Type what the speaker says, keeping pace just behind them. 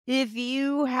If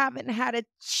you haven't had a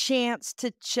chance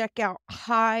to check out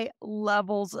High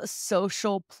Levels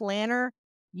Social Planner,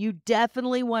 you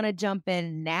definitely want to jump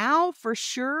in now for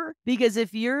sure. Because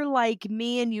if you're like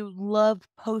me and you love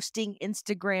posting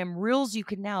Instagram reels, you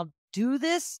can now do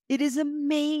this. It is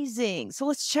amazing. So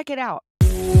let's check it out.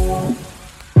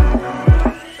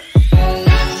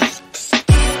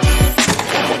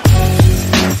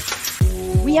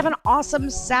 We have an awesome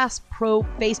SaaS Pro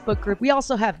Facebook group. We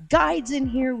also have guides in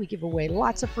here. We give away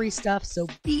lots of free stuff. So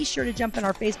be sure to jump in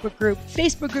our Facebook group,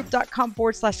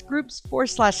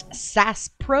 facebookgroup.com/groups/SaaS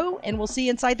Pro, and we'll see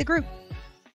you inside the group.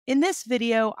 In this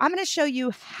video, I'm going to show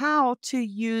you how to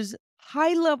use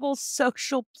Highlevels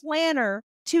Social Planner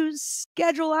to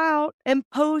schedule out and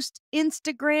post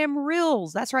Instagram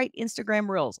Reels. That's right, Instagram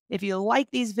Reels. If you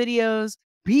like these videos,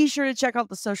 be sure to check out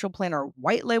the Social Planner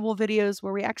white label videos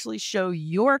where we actually show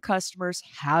your customers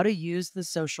how to use the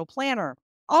Social Planner.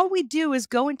 All we do is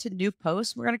go into new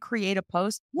posts. We're going to create a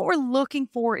post. What we're looking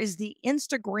for is the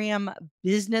Instagram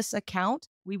business account.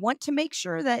 We want to make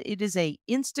sure that it is a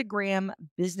Instagram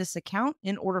business account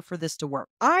in order for this to work.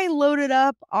 I loaded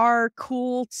up our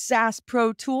cool SaaS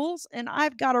Pro tools and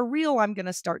I've got a reel I'm going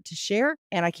to start to share.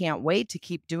 And I can't wait to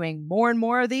keep doing more and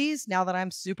more of these now that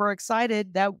I'm super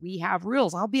excited that we have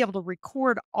reels. I'll be able to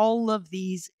record all of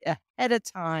these ahead of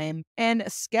time and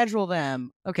schedule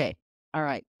them. Okay. All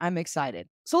right. I'm excited.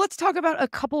 So let's talk about a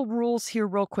couple rules here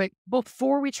real quick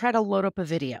before we try to load up a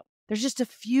video. There's just a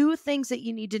few things that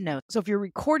you need to know. So if you're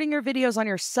recording your videos on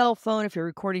your cell phone, if you're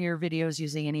recording your videos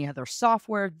using any other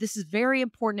software, this is very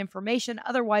important information.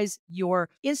 Otherwise, your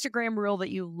Instagram reel that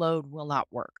you load will not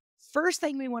work. First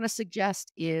thing we want to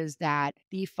suggest is that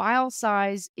the file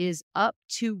size is up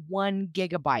to 1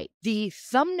 gigabyte. The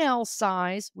thumbnail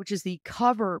size, which is the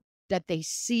cover that they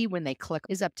see when they click,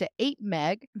 is up to 8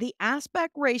 meg. The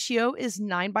aspect ratio is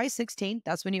 9:16.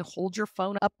 That's when you hold your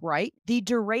phone upright. The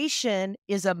duration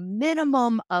is a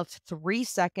minimum of 3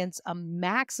 seconds, a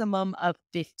maximum of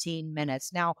 15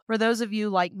 minutes. Now, for those of you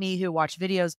like me who watch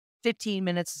videos, 15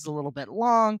 minutes is a little bit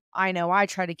long. I know I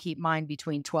try to keep mine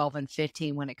between 12 and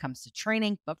 15 when it comes to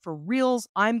training, but for reels,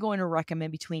 I'm going to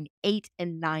recommend between 8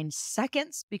 and 9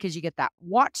 seconds because you get that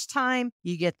watch time,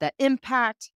 you get the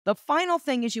impact. The final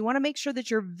thing is you want to make sure that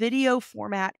your video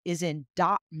format is in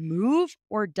 .mov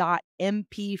or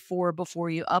 .mp4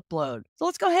 before you upload. So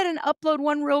let's go ahead and upload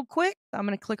one real quick. I'm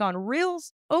going to click on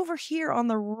Reels. Over here on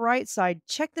the right side,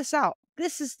 check this out.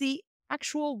 This is the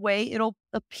actual way it'll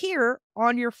appear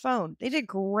on your phone. They did a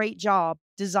great job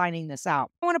designing this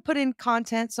out. I want to put in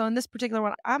content. So in this particular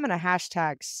one, I'm going to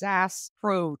hashtag SaaS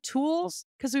Pro Tools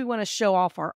because we want to show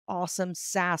off our awesome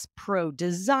SaaS Pro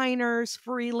designers,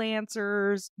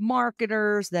 freelancers,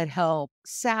 marketers that help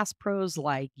SaaS pros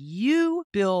like you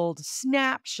build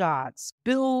snapshots,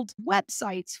 build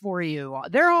websites for you.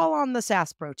 They're all on the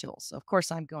SaaS Pro Tools. So of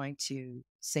course, I'm going to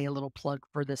say a little plug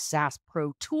for the SaaS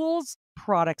Pro Tools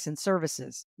products and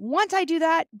services. Once I do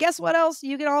that, guess what else?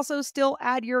 You can also still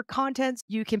add your contents.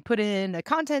 You can put in a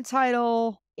content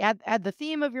title, add the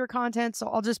theme of your content. So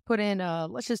I'll just put in,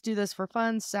 let's just do this for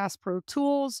fun, SaaS Pro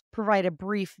Tools, provide a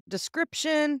brief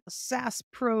description. SaaS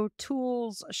Pro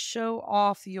Tools, show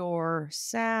off your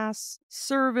SaaS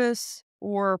service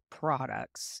or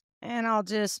products. And I'll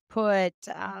just put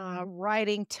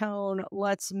writing tone.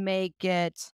 Let's make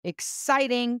it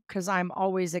exciting because I'm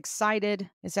always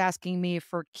excited. It's asking me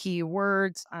for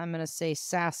keywords. I'm going to say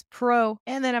SaaS Pro,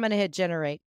 and then I'm going to hit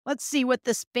generate. Let's see what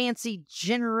this fancy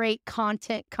generate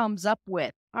content comes up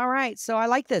with. All right, so I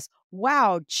like this.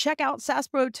 Wow, check out SaaS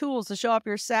Pro Tools to show off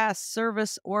your SaaS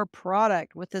service or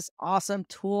product. With this awesome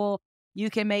tool, you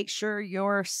can make sure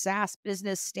your SaaS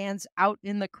business stands out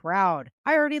in the crowd.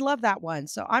 I already love that one,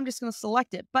 so I'm just going to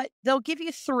select it. But they'll give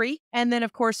you 3. And then,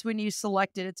 of course, when you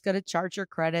select it, it's going to charge your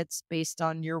credits based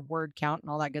on your word count and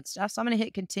all that good stuff. So I'm going to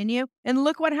hit continue. And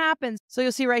look what happens. So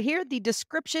you'll see right here, the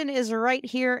description is right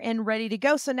here and ready to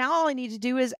go. So now all I need to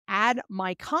do is add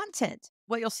my content.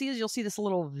 What you'll see is you'll see this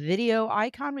little video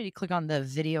icon. When you click on the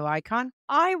video icon,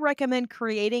 I recommend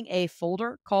creating a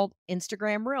folder called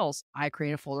Instagram Reels. I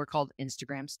create a folder called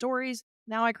Instagram Stories.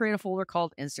 Now I create a folder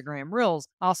called Instagram Reels.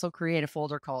 Also create a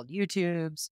folder called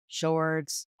YouTubes,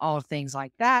 Shorts, all things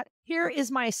like that. Here is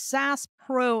my SaaS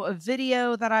Pro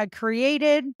video that I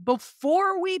created.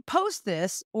 Before we post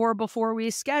this or before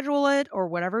we schedule it or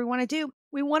whatever we want to do,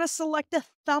 we want to select a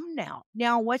thumbnail.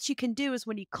 Now, what you can do is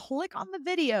when you click on the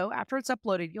video after it's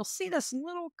uploaded, you'll see this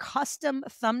little custom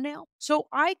thumbnail. So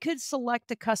I could select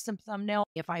a custom thumbnail.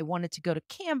 If I wanted to go to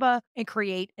Canva and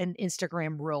create an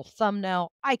Instagram Reel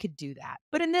thumbnail, I could do that.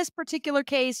 But in this particular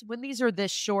case, when these are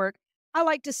this short, I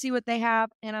like to see what they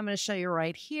have, and I'm going to show you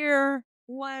right here.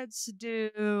 Let's do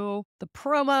the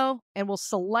promo and we'll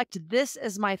select this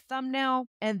as my thumbnail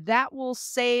and that will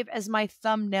save as my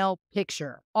thumbnail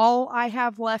picture. All I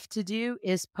have left to do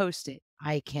is post it.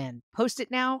 I can post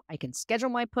it now. I can schedule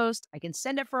my post. I can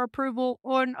send it for approval.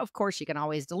 Or, of course, you can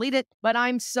always delete it. But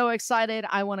I'm so excited.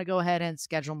 I want to go ahead and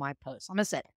schedule my post. I'm going to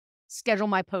set schedule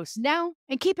my post now.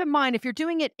 And keep in mind, if you're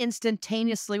doing it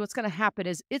instantaneously, what's going to happen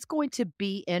is it's going to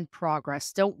be in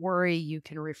progress. Don't worry, you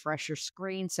can refresh your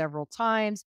screen several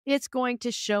times. It's going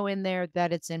to show in there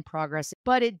that it's in progress,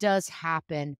 but it does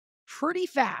happen pretty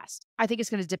fast. I think it's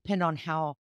going to depend on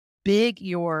how big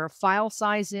your file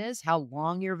size is, how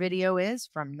long your video is,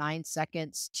 from 9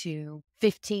 seconds to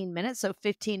 15 minutes. So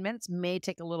 15 minutes may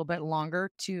take a little bit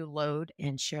longer to load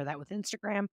and share that with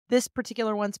Instagram. This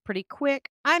particular one's pretty quick.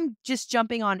 I'm just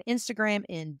jumping on Instagram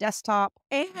in desktop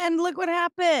and look what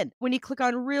happened. When you click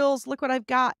on Reels, look what I've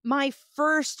got. My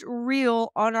first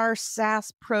reel on our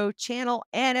SAS Pro channel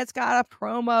and it's got a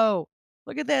promo.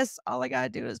 Look at this. All I got to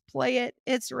do is play it.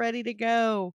 It's ready to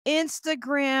go.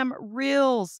 Instagram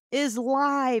Reels is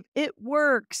live. It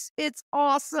works. It's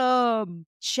awesome.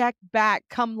 Check back.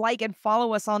 Come like and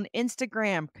follow us on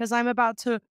Instagram because I'm about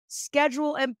to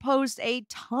schedule and post a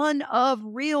ton of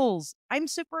Reels. I'm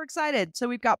super excited. So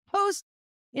we've got posts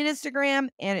in Instagram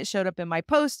and it showed up in my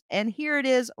post and here it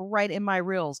is right in my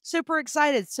Reels. Super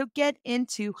excited. So get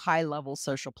into High Level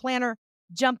Social Planner.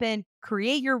 Jump in,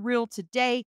 create your Reel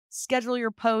today. Schedule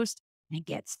your post and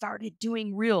get started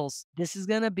doing Reels. This is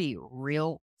going to be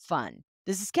real fun.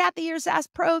 This is Kathy, your SAS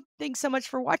Pro. Thanks so much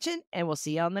for watching, and we'll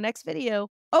see you on the next video.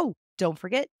 Oh, don't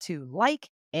forget to like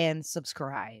and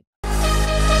subscribe.